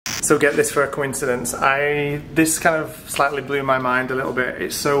still get this for a coincidence. This kind of slightly blew my mind a little bit.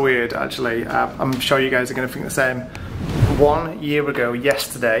 It's so weird, actually. I'm sure you guys are going to think the same. 1 year ago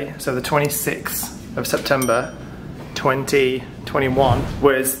yesterday, so the 26th of September 2021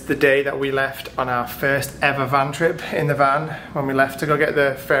 was the day that we left on our first ever van trip in the van, when we left to go get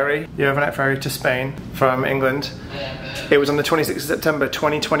the ferry, the overnight ferry to Spain from England. It was on the 26th of September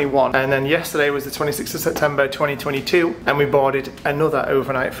 2021, and then yesterday was the 26th of September 2022, and we boarded another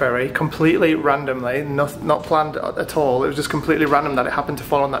overnight ferry completely randomly, not planned at all. It was just completely random that it happened to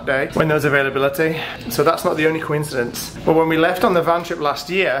fall on that day when there was availability. So that's not the only coincidence. But when we left on the van trip last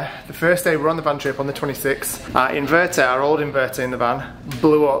year, the first day we were on the van trip on the 26th, our inverter, our old inverter in the van,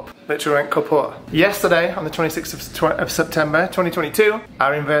 blew up. Literally went kaput. Yesterday, on the 26th of September 2022,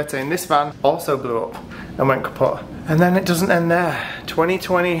 our inverter in this van also blew up and went kaput. And then it doesn't end there.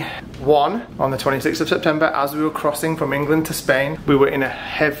 2021, on the 26th of September, as we were crossing from England to Spain, we were in a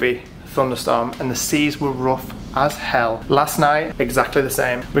heavy thunderstorm and the seas were rough as hell. Last night, exactly the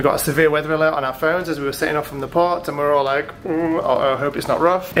same. We got a severe weather alert on our phones as we were setting off from the port, and we were all like, I hope it's not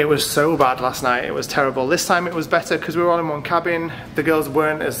rough. It was so bad last night, it was terrible. This time it was better because we were all in one cabin. The girls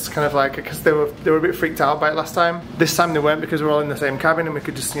weren't as kind of like, because they were a bit freaked out by it last time. This time they weren't, because we were all in the same cabin and we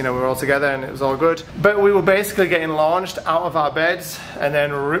could just, you know, we were all together and it was all good. But we were basically getting launched out of our beds and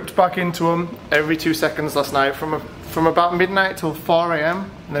then ripped back into them every 2 seconds last night from about midnight till 4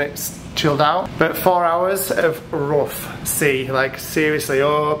 AM, and then it's chilled out. But 4 hours of rough sea, like seriously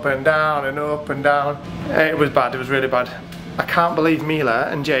up and down and up and down. It was bad, it was really bad. I can't believe Mila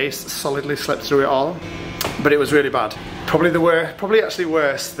and Jace solidly slept through it all, but it was really bad. Probably actually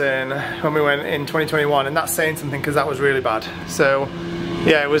worse than when we went in 2021, and that's saying something because that was really bad. So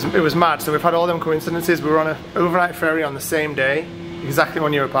yeah, it was mad. So we've had all them coincidences. We were on an overnight ferry on the same day, exactly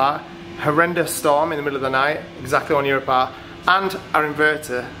 1 year apart. Horrendous storm in the middle of the night, exactly 1 year apart, and our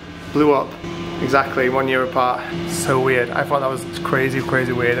inverter blew up exactly 1 year apart. So weird. I thought that was crazy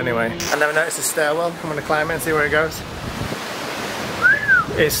weird anyway. I never noticed the stairwell. I'm gonna climb it and see where it goes.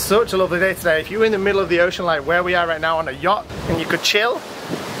 It's such a lovely day today. If you were in the middle of the ocean like where we are right now on a yacht and you could chill,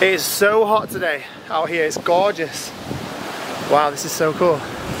 it is so hot today out here. It's gorgeous. Wow, this is so cool.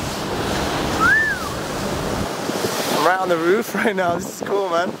 I'm right on the roof right now. This is cool,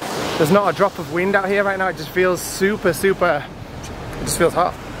 man. There's not a drop of wind out here right now. It just feels super, it just feels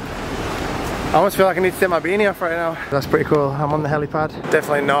hot. I almost feel like I need to take my beanie off right now. That's pretty cool. I'm on the helipad.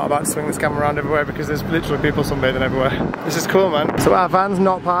 Definitely not about to swing this camera around everywhere because there's literally people sunbathing everywhere. This is cool, man. So our van's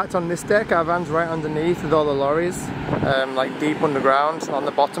not parked on this deck. Our van's right underneath with all the lorries, like deep underground on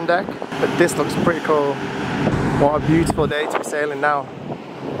the bottom deck. But this looks pretty cool. What a beautiful day to be sailing now.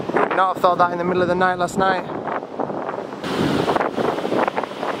 Would not have thought that in the middle of the night last night.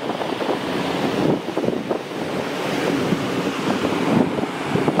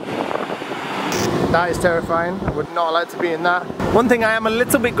 That is terrifying. I would not like to be in that. One thing I am a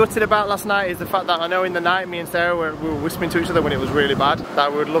little bit gutted about last night is the fact that I know in the night me and Sarah we were whispering to each other when it was really bad that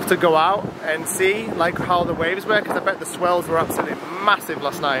we would love to go out and see like how the waves were, because I bet the swells were absolutely massive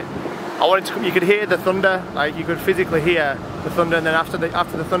last night. I wanted to, you could hear the thunder, like you could physically hear the thunder, and then after the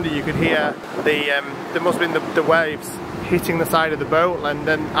thunder you could hear there must have been the waves hitting the side of the boat, and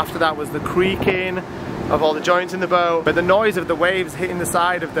then after that was the creaking of all the joints in the boat. But the noise of the waves hitting the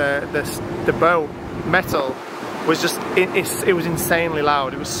side of the boat metal was just, it was insanely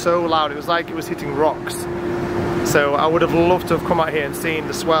loud. It was so loud, it was like it was hitting rocks. So I would have loved to have come out here and seen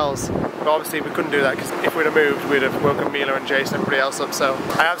the swells, but obviously we couldn't do that because if we'd have moved we'd have woken Mila and Jason and everybody else up. So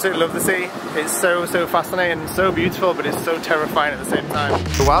I absolutely love the sea. It's so fascinating and so beautiful, but it's so terrifying at the same time.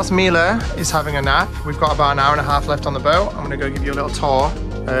 So whilst Mila is having a nap, we've got about an hour and a half left on the boat. I'm going to go give you a little tour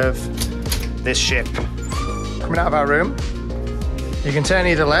of this ship. Coming out of our room, you can turn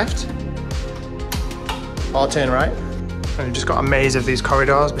either left or turn right, and we've just got a maze of these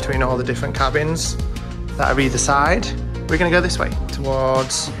corridors between all the different cabins that are either side. We're going to go this way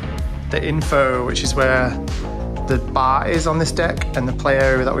towards the info, which is where the bar is on this deck and the play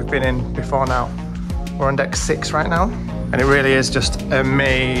area that we've been in before now. We're on deck 6 right now, and it really is just a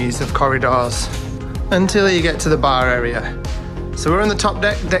maze of corridors until you get to the bar area. So we're on the top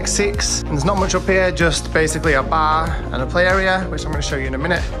deck, deck 6, and there's not much up here, just basically a bar and a play area, which I'm going to show you in a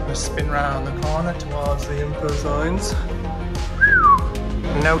minute. I'm going to spin around the corner towards the info signs.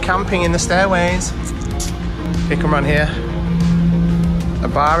 No camping in the stairways. Okay, come around here. A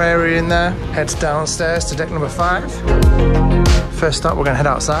bar area in there. Heads downstairs to deck number 5. First stop, we're going to head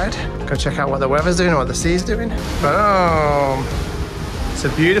outside. Go check out what the weather's doing, what the sea's doing. Boom! It's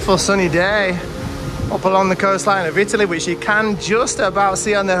a beautiful sunny day. up along the coastline of Italy, which you can just about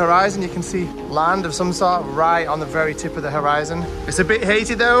see on the horizon. You can see land of some sort right on the very tip of the horizon. It's a bit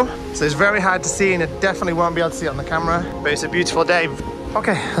hazy though, so it's very hard to see, and it definitely won't be able to see it on the camera, but it's a beautiful day.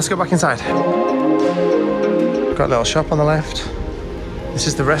 Okay, let's go back inside. Got a little shop on the left. This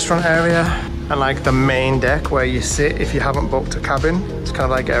is the restaurant area, and like the main deck where you sit if you haven't booked a cabin. It's kind of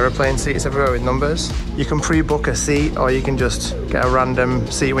like aeroplane seats everywhere with numbers. You can pre-book a seat, or you can just get a random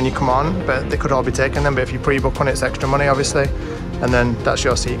seat when you come on, but they could all be taken then. But if you pre-book one, it's extra money obviously, and then that's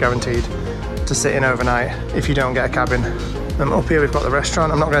your seat guaranteed to sit in overnight if you don't get a cabin. And up here we've got the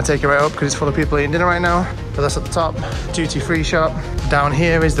restaurant. I'm not going to take you right up because it's full of people eating dinner right now, but that's at the top. Duty-free shop. Down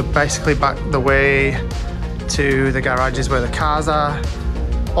here is basically back the way to the garages where the cars are.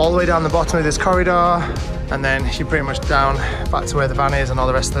 All the way down the bottom of this corridor, and then you're pretty much down back to where the van is and all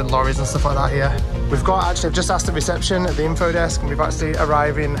the rest of the lorries and stuff like that here. We've got, actually, I've just asked the reception at the info desk, and we've actually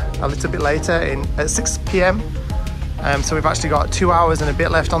arriving a little bit later at 6 p.m. So we've actually got 2 hours and a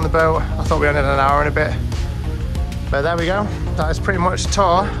bit left on the boat. I thought we only had an hour and a bit. But there we go. That is pretty much a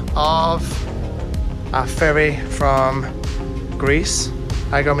tour of our ferry from Greece,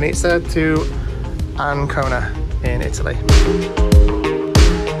 Ingham to Ancona in Italy.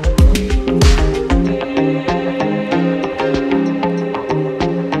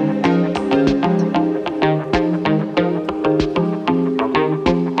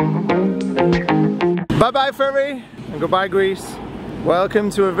 Bye-bye ferry, and goodbye Greece. Welcome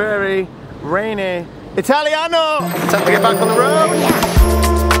to a very rainy Italiano. Time to get back on the road.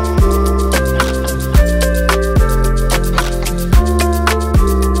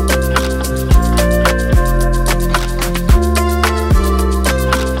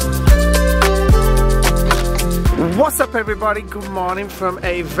 What's up everybody? Good morning from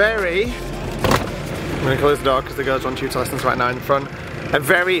a very... I'm going to close the door because the girls are on tutor lessons right now in the front. A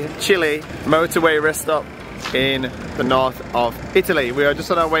very chilly motorway rest stop in the north of Italy. We are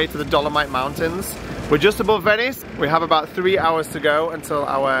just on our way to the Dolomite Mountains. We're just above Venice. We have about 3 hours to go until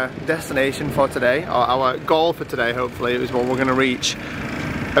our destination for today, or our goal for today hopefully, is what we're going to reach.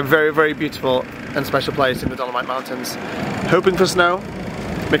 A very, very beautiful and special place in the Dolomite Mountains. Hoping for snow,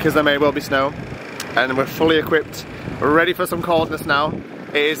 because there may well be snow. And we're fully equipped. We're ready for some coldness now.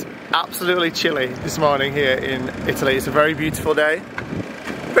 It is absolutely chilly this morning here in Italy. It's a very beautiful day.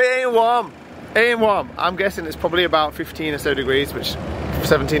 But it ain't warm. It ain't warm. I'm guessing it's probably about 15 or so degrees,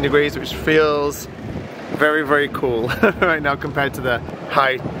 17 degrees, which feels very, very cool right now compared to the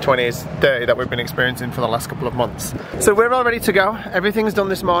high 20s, 30 that we've been experiencing for the last couple of months. So we're all ready to go. Everything's done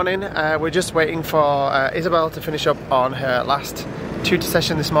this morning. We're just waiting for Isabel to finish up on her last tutor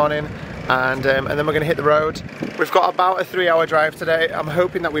session this morning. And then we're going to hit the road. We've got about a 3-hour drive today. I'm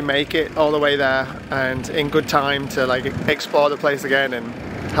hoping that we make it all the way there and in good time to like explore the place again and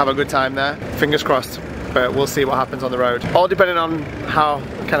have a good time there. Fingers crossed, but we'll see what happens on the road. All depending on how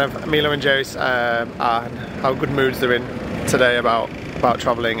kind of Mila and Jace are and how good moods they're in today about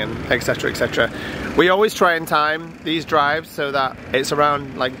traveling and etc, etc. We always try and time these drives so that it's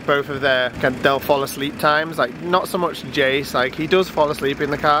around like both of their they'll fall asleep times. Like not so much Jace, like he does fall asleep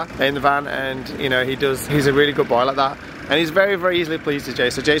in the car, in the van, and you know he's a really good boy like that. And he's very, very easily pleased with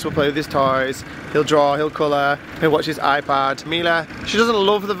Jace. So Jace will play with his toys, he'll draw, he'll colour, he'll watch his iPad. Mila, she doesn't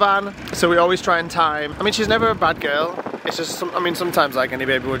love the van, so we always try and time. I mean, she's never a bad girl. It's just, sometimes like any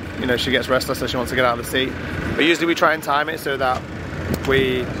baby would, you know, she gets restless so she wants to get out of the seat. But usually we try and time it so that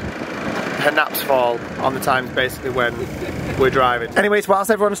her naps fall on the times basically when we're driving. Anyways,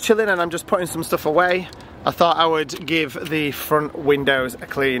 whilst everyone's chilling and I'm just putting some stuff away, I thought I would give the front windows a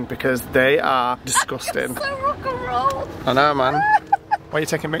clean because they are disgusting. So rock and roll. I know, man. What are you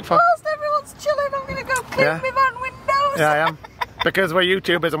taking Mick for? Whilst everyone's chilling, I'm gonna go clean my van windows. Yeah, I am. Because we're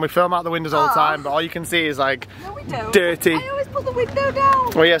YouTubers and we film out the windows all the time, but all you can see is like dirty. I always put the window down.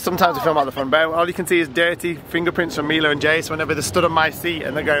 Well, yeah, sometimes we film out the front, but all you can see is dirty fingerprints from Mila and Jace whenever they stood on my seat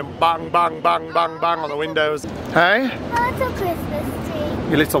and they're going bang, bang, bang, bang, bang on the windows. Hey? My little Christmas tree.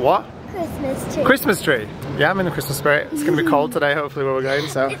 Your little what? Christmas tree. Christmas tree? Yeah, I'm in the Christmas spirit. It's going to be cold today, hopefully, where we're going,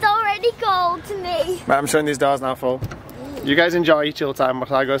 so. It's already cold to me. Right, I'm showing these doors now full. You guys enjoy your chill time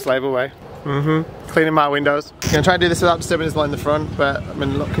while I go slave away. Cleaning my windows. I'm going to try and do this without disturbing this line in the front, but I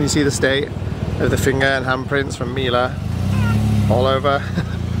mean, look, can you see the state of the finger and handprints from Mila all over?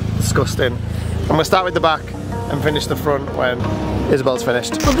 Disgusting. I'm going to start with the back and finish the front when Isabel's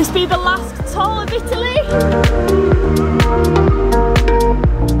finished. Will this be the last tour of Italy?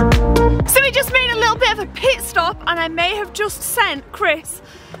 So we just made a little bit of a pit stop and I may have just sent Chris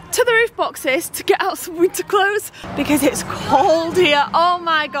to the roof boxes to get out some winter clothes because it's cold here. Oh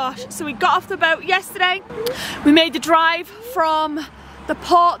my gosh. So we got off the boat yesterday. We made the drive from the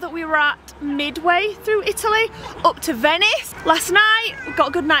port that we were at midway through Italy up to Venice. Last night we got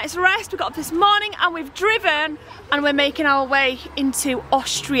a good night's rest, we got up this morning and we've driven and we're making our way into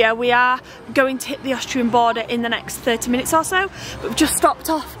Austria. We are going to hit the Austrian border in the next 30 minutes or so, but we've just stopped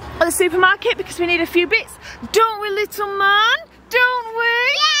off at the supermarket because we need a few bits. Don't we, little man? Don't we?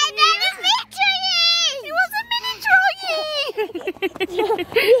 Yeah, that was It was a mini trolley!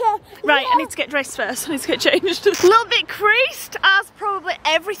 Right, I need to get dressed first. I need to get changed. A little bit creased, as probably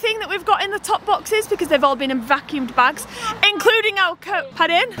everything that we've got in the top boxes because they've all been in vacuumed bags, including our coat.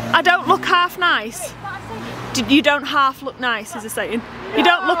 Pardon? I don't look half nice. You don't half look nice, is it saying? You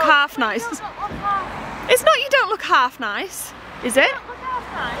don't look half nice. It's not you don't look half nice, is it?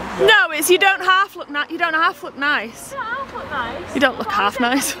 No, it's you don't half look nice. You don't half look nice. You don't look half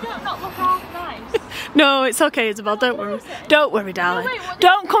nice. You don't not look half nice. No, it's okay, Isabel. Don't worry. Don't worry, darling.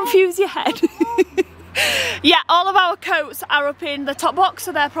 Don't confuse your head. Yeah, all of our coats are up in the top box,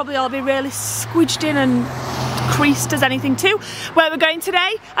 so they'll probably all be really squidged in and creased as anything too. Where we're going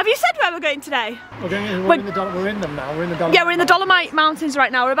today? Have you said where we're going today? We're in them now. We're in the Dolomite. Yeah, we're in the Dolomite Mountains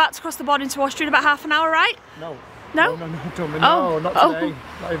right now. We're about to cross the border into Austria in about half an hour, right? No. No? No, not today.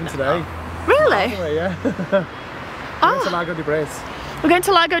 Not even today. Really? Anyway, yeah. We're going to Lago di Brace. We're going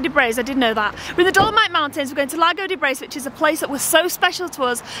to Lago di Brace, I did know that. We're in the Dolomite Mountains, we're going to Lago di Brace, which is a place that was so special to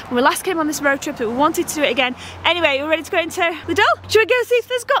us when we last came on this road trip that we wanted to do it again. Anyway, we're ready to go into Lidl. Should we go see if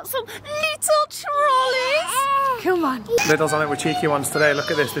there's got some little trolleys? Come on. Lidl's on it with cheeky ones today.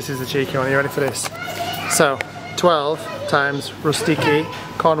 Look at this, this is the cheeky one. Are you ready for this? So, 12 times Rustiki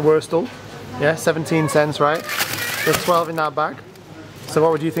Kornwurstel. Yeah, 17 cents, right? There's 12 in that bag. So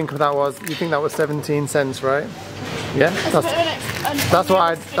what would you think of that was? You think that was 17 cents, right? Yeah, that's what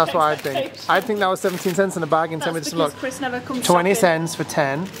I think. I think that was 17 cents in the bag. And tell me just look. 20 cents for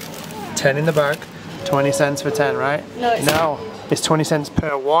 10. 10 in the bag. 20 cents for 10, right? No, it's 20 cents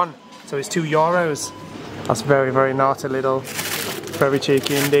per one. So it's €2. That's very, very naughty, Lidl. Very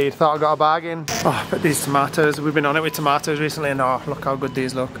cheeky indeed. Thought I got a bargain. Oh, but these tomatoes, we've been on it with tomatoes recently and oh, look how good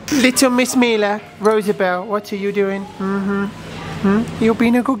these look. Little Miss Mila, Rosabelle, what are you doing? You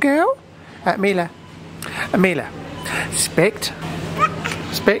being a good girl? Mila. Mila. Spect.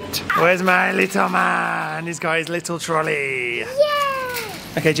 Where's my little man? He's got his little trolley.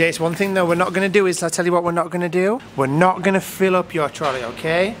 Yeah. Okay, Jace, one thing though we're not going to do is, I'll tell you what we're not going to do. We're not going to fill up your trolley,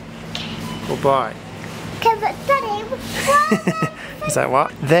 okay? Good boy. Is that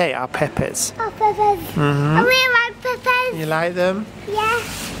what? They are peppers. Oh, peppers. I really like peppers. You like them? Yeah.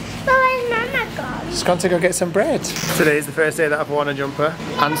 But where's Mama gone? She's gone to go get some bread. Today is the first day that I've worn a jumper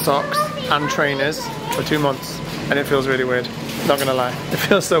and socks and trainers for 2 months. And it feels really weird. Not gonna lie. It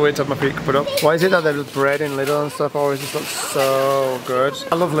feels so weird to have my feet put up. Why is it that the bread in Lidl and stuff always just looks so good?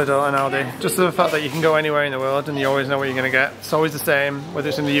 I love Lidl and Aldi. Just the fact that you can go anywhere in the world and you always know what you're gonna get. It's always the same, whether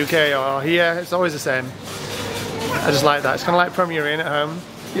it's in the UK or here, it's always the same. I just like that. It's kind of like Premier Inn at home.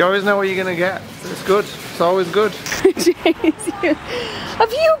 You always know what you're gonna get. It's good. It's always good. Have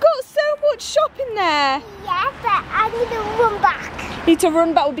you got so much shopping there? Yeah, but I need to run back. Need to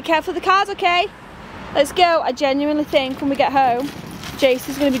run back. We'll be careful of the cars, okay? Let's go. I genuinely think when we get home, Jace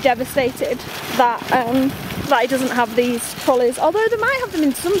is going to be devastated that that he doesn't have these trolleys. Although they might have them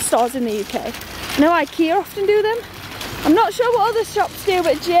in some stores in the UK. I know IKEA often do them. I'm not sure what other shops do,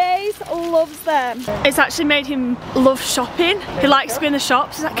 but Jace loves them. It's actually made him love shopping. He likes to be in the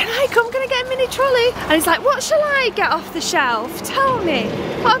shops. He's like, can I get a mini trolley? And he's like, what shall I get off the shelf? Tell me.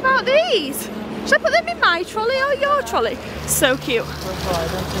 What about these? Should I put them in my trolley or your trolley? So cute.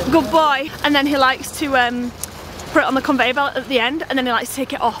 Good boy. And then he likes to put it on the conveyor belt at the end, and then he likes to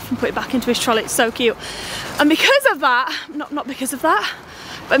take it off and put it back into his trolley. It's so cute. And because of that, not because of that,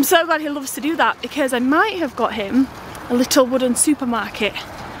 but I'm so glad he loves to do that, because I might have got him a little wooden supermarket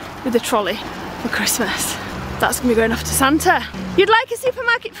with a trolley for Christmas. That's gonna be going off to Santa. You'd like a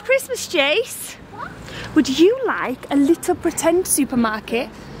supermarket for Christmas, Jace? What? Would you like a little pretend supermarket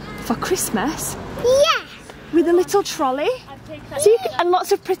for Christmas? Yeah. With a little trolley? So you can, and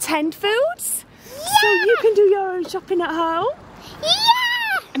lots of pretend foods? Yeah. So you can do your own shopping at home?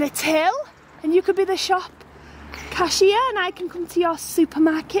 Yeah. And a till? And you could be the shop cashier and I can come to your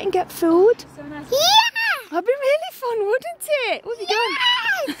supermarket and get food? So nice. Yeah. That'd be really fun, wouldn't it? What have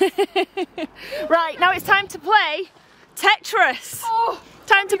you done? Right, now it's time to play Tetris. Oh,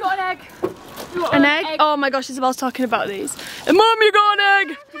 time to got an egg. An egg? Oh my gosh, Isabel's talking about these. And Mum, you got an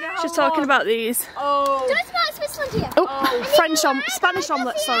egg! She's talking about these. Oh. Do you want Swiss one here? Oh, Spanish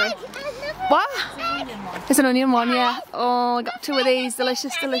omelette, sorry. What? It's an onion one, yeah. Oh, I got 2 of these.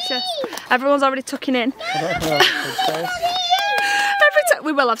 Delicious, delicious. Everyone's already tucking in.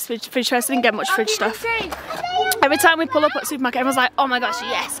 We will have fridge space. I didn't get much fridge stuff. Every time we pull up at the supermarket, everyone's like, oh my gosh,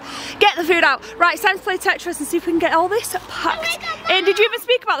 yes, get the food out. Right, it's time to play Tetris and see if we can get all this packed in. Did you even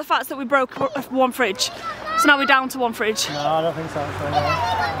speak about the fact that we broke one fridge? So now we're down to one fridge. No, I don't think so.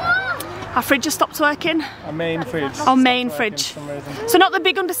 Our fridge has stopped working. Our main fridge. Our main fridge. So not the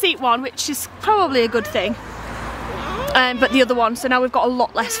big under seat one, which is probably a good thing. But the other one, so now we've got a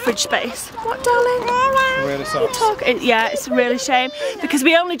lot less fridge space. What, darling? Really sucks. Yeah, it's a really shame because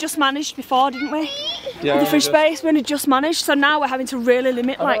we only just managed before, didn't we? Yeah, with the fridge space, we only just managed, so now we're having to really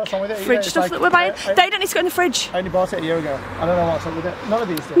limit like fridge stuff that we're buying. They don't need to go in the fridge. I only bought it a year ago. I don't know what's up with it. None of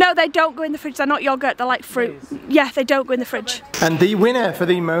these do. No, they don't go in the fridge. They're not yogurt. They're like fruit. Yeah, they don't go in the fridge. And the winner for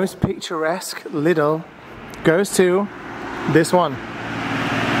the most picturesque Lidl goes to this one.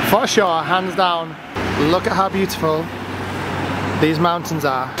 For sure, hands down. Look at how beautiful these mountains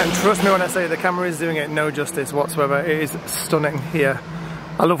are. And trust me when I say the camera is doing it no justice whatsoever. It is stunning here.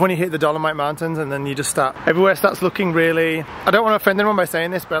 I love when you hit the Dolomite Mountains and then you just start, everywhere starts looking really, I don't want to offend anyone by saying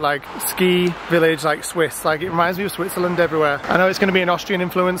this, but like ski village, like Swiss, like it reminds me of Switzerland everywhere. I know it's going to be an Austrian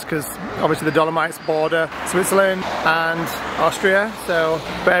influence because obviously the Dolomites border Switzerland and Austria, so,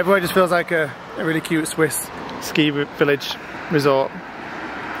 but everywhere just feels like a really cute Swiss ski village resort.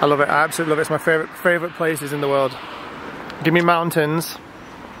 I love it, I absolutely love it. It's my favourite places in the world. Give me mountains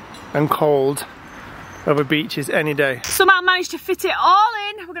and cold over beaches any day. Somehow managed to fit it all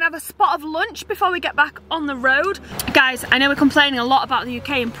in. We're gonna have a spot of lunch before we get back on the road. Guys, I know we're complaining a lot about the UK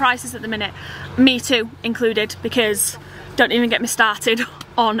and prices at the minute. Me too included, because don't even get me started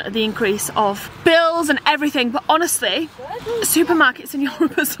on the increase of bills and everything. But honestly, supermarkets in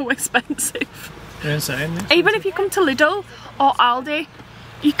Europe are so expensive. You're insane. Even if you come to Lidl or Aldi,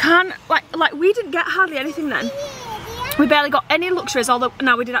 you can't, like we didn't get hardly anything then. We barely got any luxuries, although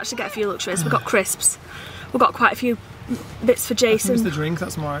now we did actually get a few luxuries. We got crisps. We got quite a few bits for Jason. It's the drink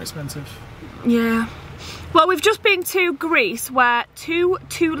that's more expensive. Yeah. Well, we've just been to Greece where two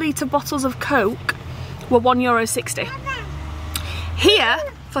 2-litre bottles of Coke were €1.60. Here,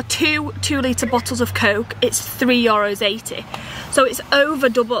 for two 2-litre bottles of Coke, it's €3.80. So it's over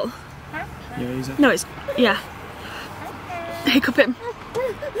double. Yeah, easy. No, it's, yeah. Hiccuping.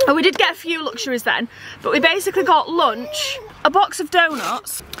 And we did get a few luxuries then, but we basically got lunch, a box of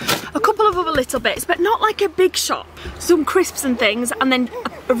donuts, a couple of other little bits, but not like a big shop, some crisps and things, and then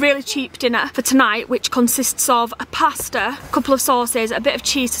a really cheap dinner for tonight, which consists of a pasta, a couple of sauces, a bit of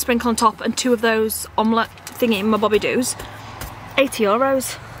cheese to sprinkle on top, and 2 of those omelette thingy, my Bobby Doos.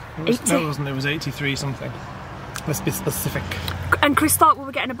 €80. No, it wasn't, it was 83 something. Let's be specific. And Chris thought we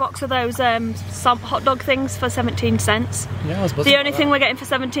were getting a box of those some hot dog things for 17 cents. Yeah, I was buzzing. The only thing we're getting for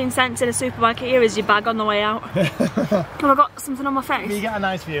 17 cents in a supermarket here is your bag on the way out. Have I got something on my face? But you get a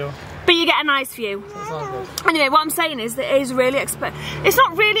nice view. But you get a nice view. That sounds good. Anyway, what I'm saying is that it is really expensive. It's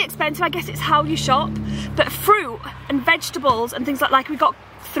not really expensive, I guess it's how you shop. But fruit and vegetables and things like we got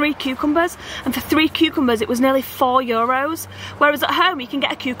 3 cucumbers, and for 3 cucumbers it was nearly €4. Whereas at home you can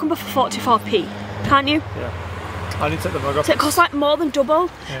get a cucumber for 44p, can't you? Yeah. I need to take the vlog off. So it costs like more than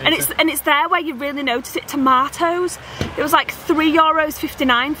double, yeah, and it's there where you really notice it. Tomatoes, it was like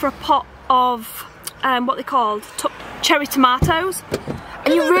 €3.59 for a pot of what they called cherry tomatoes,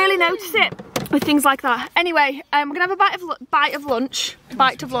 and you really notice it with things like that. Anyway, we're gonna have a bite of lunch,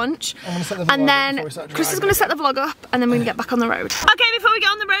 and then Chris is gonna set the vlog up, and then we're gonna get back on the road. Okay, before we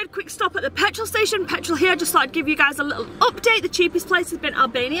get on the road, quick stop at the petrol station. Petrol here, just thought I'd give you guys a little update. The cheapest place has been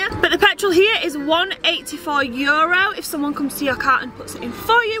Albania, but the petrol here is €1.84 if someone comes to your car and puts it in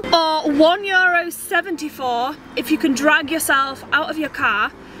for you, or €1.74 if you can drag yourself out of your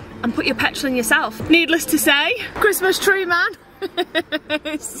car and put your petrol in yourself. Needless to say, Christmas tree man.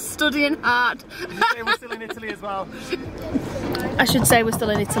 Studying hard. We're still in Italy as well. I should say we're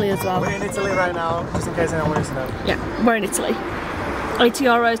still in Italy as well. We're in Italy right now, just in case anyone wants to know. Yeah, we're in Italy.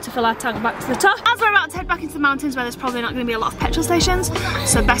 €80 to fill our tank back to the top. As we're about to head back into the mountains where there's probably not going to be a lot of petrol stations,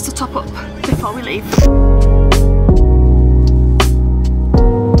 so best to top up before we leave.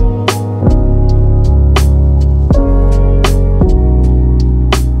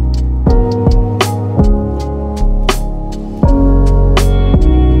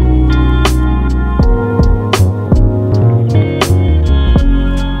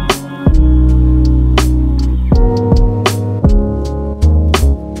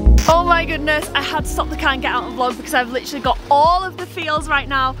 I had to stop the car and get out and vlog because I've literally got all of the feels right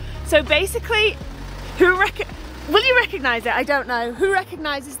now. So basically, will you recognise it? I don't know. Who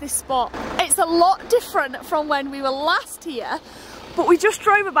recognises this spot? It's a lot different from when we were last here, but we just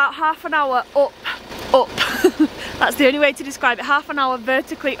drove about half an hour up. That's the only way to describe it. Half an hour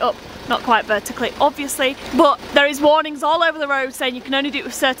vertically up not quite vertically, obviously, but there is warnings all over the road saying you can only do it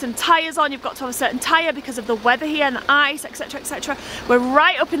with certain tyres on, you've got to have a certain tyre because of the weather here and the ice, etc, etc. We're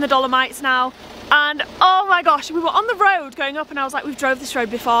right up in the Dolomites now, and oh my gosh, we were on the road going up and I was like, we've drove this road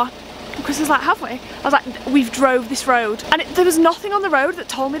before. And Chris was like, have we? I was like, we've drove this road. And there was nothing on the road that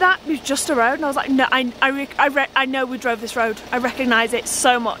told me that. It was just a road. And I was like, no, I know we drove this road. I recognise it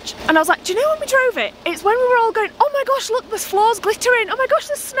so much. And I was like, do you know when we drove it? It's when we were all going, oh my gosh, look, there's floors glittering. Oh my gosh,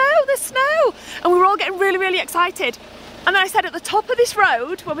 there's snow. And we were all getting really, really excited. And then I said, at the top of this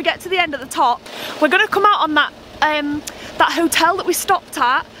road, when we get to the end at the top, we're going to come out on that hotel that we stopped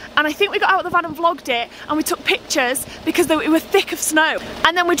at, and I think we got out of the van and vlogged it, and we took pictures because it was thick of snow.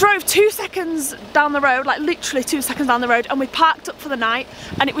 And then we drove 2 seconds down the road, like literally 2 seconds down the road, and we parked up for the night,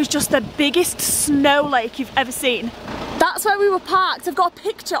 and it was just the biggest snow lake you've ever seen. That's where we were parked. I've got a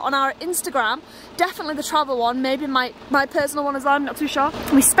picture on our Instagram, definitely the travel one, maybe my personal one as well, I'm not too sure.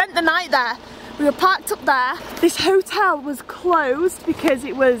 We spent the night there. We were parked up there. This hotel was closed because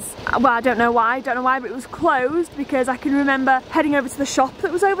it was, well, I don't know why, but it was closed because I can remember heading over to the shop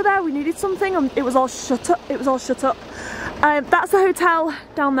that was over there. We needed something and it was all shut up. That's the hotel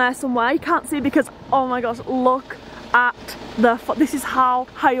down there somewhere. You can't see because, oh my gosh, look at this is how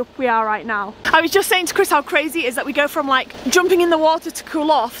high up we are right now. I was just saying to Chris how crazy it is that we go from like jumping in the water to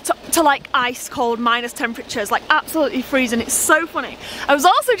cool off to like ice cold minus temperatures, like absolutely freezing. It's so funny. I was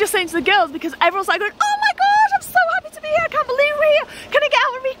also just saying to the girls, because everyone's like going, oh my gosh, I'm so happy to be here, I can't believe we're here, can I get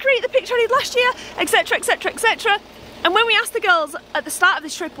out and recreate the picture I did last year, etc, etc, etc. And when we asked the girls at the start of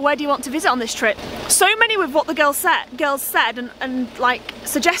this trip, where do you want to visit on this trip? So many with what the girls said and like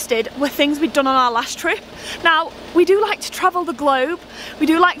suggested were things we'd done on our last trip. Now, we do like to travel the globe, we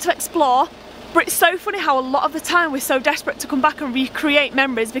do like to explore, but it's so funny how a lot of the time we're so desperate to come back and recreate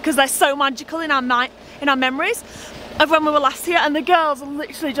memories because they're so magical in our memories of when we were last here. And the girls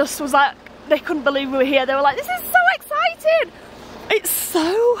literally just was like, they couldn't believe we were here. They were like, this is so exciting. It's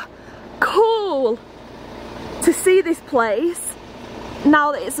so cool to see this place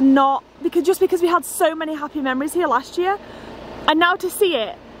now that it's not, because we had so many happy memories here last year, and now to see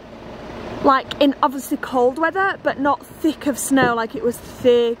it like in obviously cold weather but not thick of snow like it was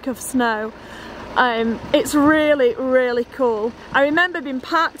thick of snow, it's really, really cool. I remember being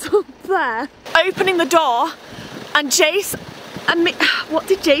parked up there, opening the door, and Jace and me, what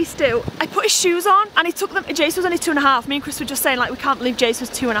did Jace do? I put his shoes on and he took them. Jace was only 2.5. Me and Chris were just saying, like, we can't believe Jace was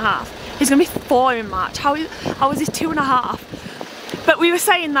 2.5. He's gonna be 4 in March. How was he 2.5? But we were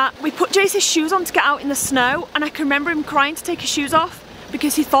saying that we put Jace's shoes on to get out in the snow, and I can remember him crying to take his shoes off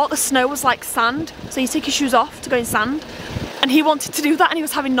because he thought the snow was like sand. So you take your shoes off to go in sand. And he wanted to do that and he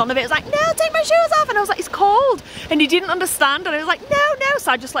was having none of it. He was like, no, take my shoes off. And I was like, it's cold. And he didn't understand. And I was like, no.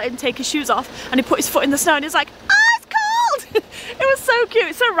 So I just let him take his shoes off and he put his foot in the snow and he was like, it was so cute.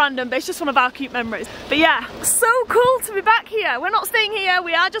 It's so random, but it's just one of our cute memories. But yeah, so cool to be back here. We're not staying here,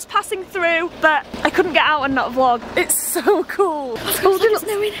 we are just passing through, but I couldn't get out and not vlog. It's so cool. I told you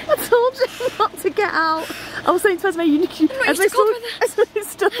not to get out. I was saying to Esme, you need to... I'm not used to cold weather.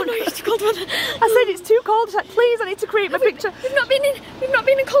 I'm not used to cold weather. I said it's too cold. She's like, please, I need to create my picture. We've not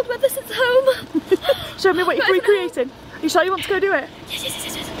been in cold weather since home. Show me what you're recreating. Are you sure you want to go do it?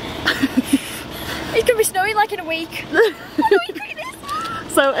 Yes. It's gonna be snowing like in a week.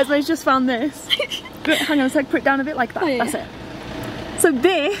 So Esme's just found this. Hang on a sec, put it down a bit like that. Oh, yeah. That's it. So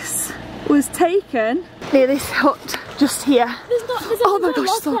this was taken near this hut just here. Oh my gosh,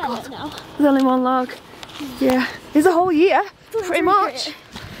 so cold. There's only one log. Yeah. There's a whole year, pretty much.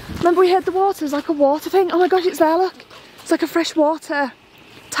 Remember we heard the water, it's like a water thing. Oh my gosh, it's there, look. It's like a fresh water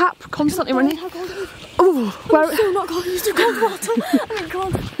tap constantly running. Oh, I'm still not cold, used to cold water. I'm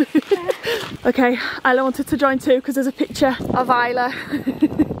cold. Okay, Isla wanted to join too because there's a picture of Isla.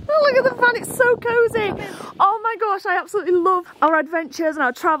 Oh, look at the van, it's so cozy. Oh my gosh, I absolutely love our adventures and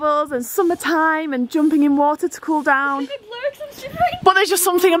our travels and summertime and jumping in water to cool down. But there's just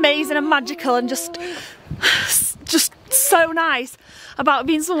something amazing and magical and just so nice about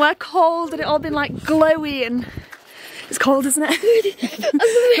being somewhere cold and it all being like glowy and it's cold, isn't it?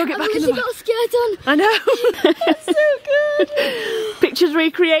 Go get back in the van. Got a skirt on. I know. It's so good. Pictures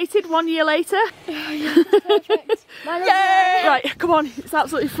recreated 1 year later. Oh yeah, perfect. Yay! Right, come on. It's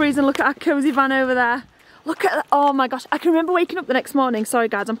absolutely freezing. Look at our cozy van over there. Look at that. Oh my gosh. I can remember waking up the next morning. Sorry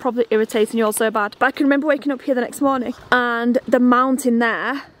guys, I'm probably irritating you all so bad. But I can remember waking up here the next morning and the mountain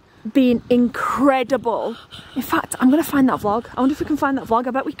there being incredible. In fact, I'm gonna find that vlog. I wonder if we can find that vlog. I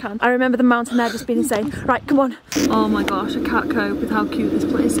bet we can. I remember the mountain there just being insane. Right, come on. Oh my gosh, I can't cope with how cute this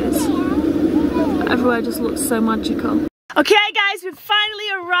place is. Everywhere just looks so magical. Okay guys, we've finally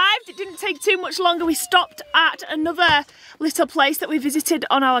arrived. It didn't take too much longer. We stopped at another little place that we visited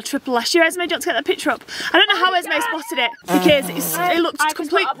on our trip last year. Esme, do you want to get that picture up? I don't know how Esme spotted it because it looked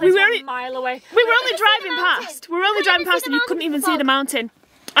complete. We were only a mile away. We were only driving past. We were only driving past and you couldn't even see the mountain.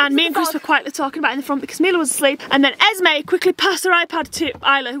 And me and Chris were quietly talking about it in the front because Mila was asleep. And then Esme quickly passed her iPad to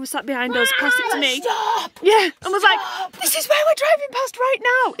Isla, who was sat behind us, passed it to me. Stop! Yeah, and was like, this is where we're driving past right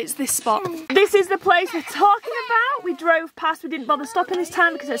now. It's this spot. This is the place we're talking about. We drove past, we didn't bother stopping this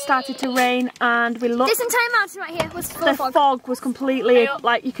time because it started to rain and we looked. This entire mountain right here was full of fog. The fog was completely,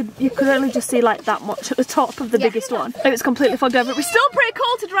 like, you could only just see like that much at the top of the biggest one. It was completely fogged over. It was still pretty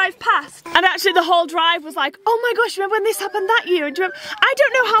cool to drive past. And actually the whole drive was like, oh my gosh, remember when this happened that year? And I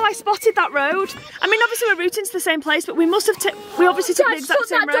don't know how I spotted that road. I mean, obviously we're routing to the same place, but we must have we obviously took the exact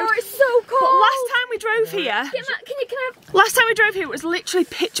same road. It's so cold. But last time we drove here, last time we drove here, it was literally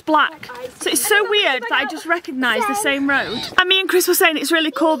pitch black. So it's so weird that I just recognised the same road. And me and Chris were saying it's really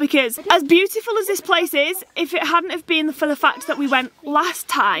cool because as beautiful as this place is, if it hadn't have been for the fact that we went last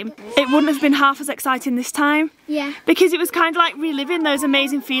time, it wouldn't have been half as exciting this time. Yeah. Because it was kind of like reliving those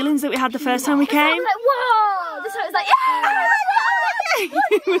amazing feelings that we had the first time we came. I was like, whoa! This time it was like, yeah!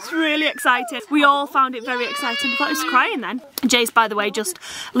 It was really exciting. We all found it very exciting. I thought I was crying then. Jace, by the way, just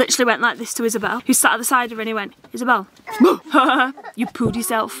literally went like this to Isabel, who sat at the side of her, and he went, Isabel, you pooed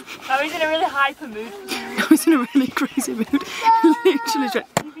yourself. I was in a really hyper mood. I was in a really crazy mood. Literally just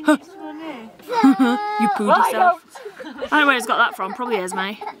went, you pooed yourself. I don't know where he's got that from, probably Esme. No,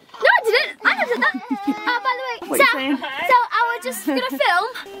 I didn't. I never said that. By the way, What are you saying? so I was just gonna film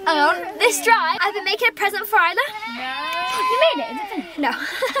on this drive. I've been making a present for Isla. You made it? Is it finished? No.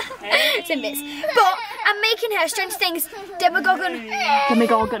 It's in bits. But I'm making her Strange Things Demogorgon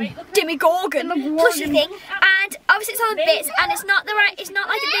plushie thing. And obviously it's all in bits and it's not like the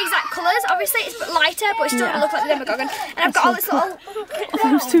exact colours. Obviously it's lighter, but it's still gonna look like the Demogorgon. And I've got all this little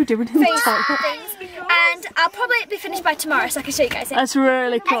Those two different face things. And I'll probably be finished by tomorrow so I can show you guys it. That's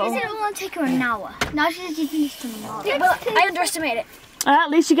really I cool. said it will only take her an hour. Now she's just finished tomorrow. Yeah, well, I underestimated it. At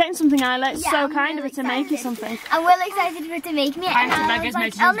least you're getting something, Isla. It's so I'm kind really of her to make you something. I'm really excited for her to make me it. And I was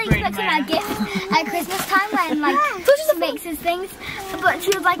like, only expecting a gift at Christmas time when like she makes us things. But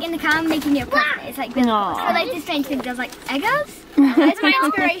she was like in the car making me a present. It's like really cool. So like this Strange Things, I was like, Eggos? That's my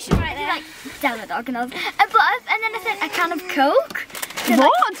inspiration right there. Like, Demogorgon. And then I said a can of Coke. So,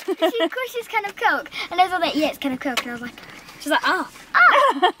 What? Like, she crushes can of Coke. And I was like, yeah, it's can of Coke. And I was like, she's like, oh,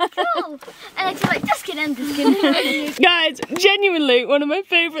 cool. And then she's like, just kidding, I'm just kidding. Guys, genuinely, one of my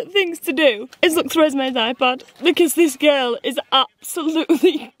favourite things to do is look through Esme's iPad because this girl is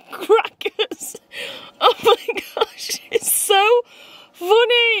absolutely crackers. Oh my gosh, it's so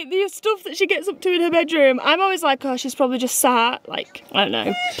funny, the stuff that she gets up to in her bedroom. I'm always like, oh, she's probably just sat, like, I don't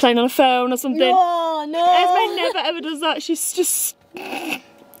know, playing on a phone or something. No. Esme never ever does that. She's just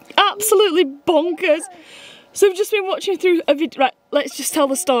absolutely bonkers. So we've just been watching through a video. Right, let's just tell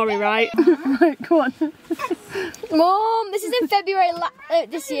the story, right? Right, go on. Mom, this is in February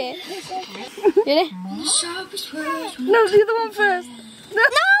this year. Really? No, the other one first. No,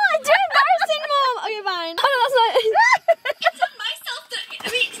 it's too embarrassing, Mom. Okay, fine. Oh no, that's not. It's not myself that, I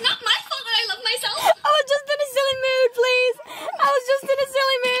mean, it's not my fault that I love myself. I was just in a silly mood, please. I was just in a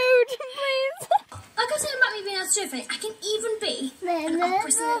silly mood, please. Like I was saying about me being able to do things, I can even be an opera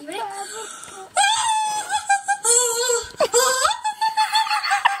singer. Ready?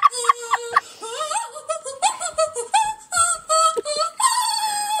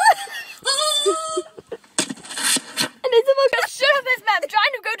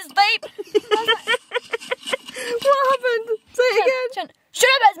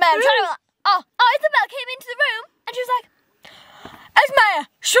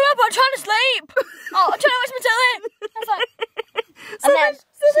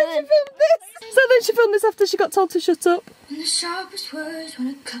 She filmed this after she got told to shut up. And the sharpest words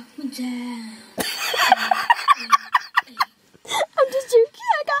wanna cut me down. I'm just joking,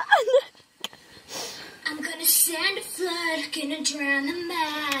 I got I'm gonna send a flood, gonna drown the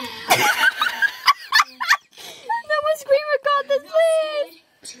mouth. No one screen record this, please.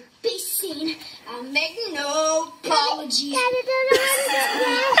 To be seen, I'll make no apology.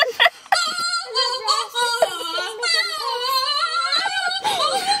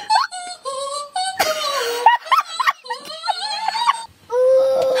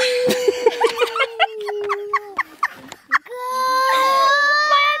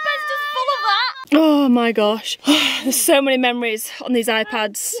 Oh my gosh, there's so many memories on these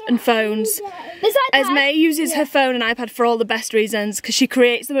iPads and phones. Esme uses her phone and iPad for all the best reasons because she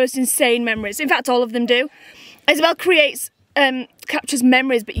creates the most insane memories. In fact, all of them do. Isabel captures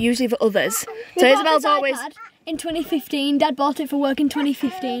memories, but usually for others. So Isabel's always in 2015. Dad bought it for work in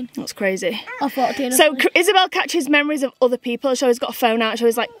 2015. That's crazy. Or 14. So Isabel catches memories of other people. She always got a phone out. She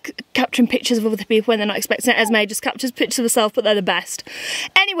always like capturing pictures of other people when they're not expecting it. Esme just captures pictures of herself, but they're the best.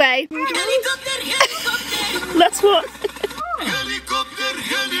 Anyway, let's watch.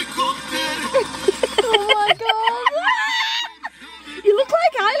 Oh my god! You look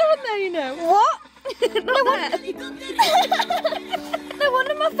like Isla on there, you know. What? No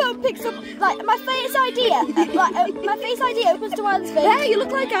wonder my phone picks up like my Face ID. My Face ID opens to Isla's face. Hey, you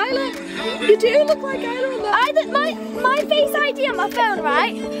look like Isla. You do look like Isla on there. My Face ID on my phone,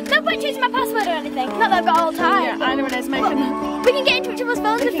 right? No point changing my password or anything. Not that I've got all time. Yeah, Isla and Esme can. We can get into each other's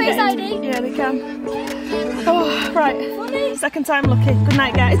phones with Face ID. Yeah, we can. Oh, right. Funny. Second time lucky. Good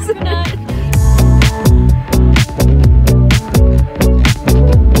night, guys. Good night.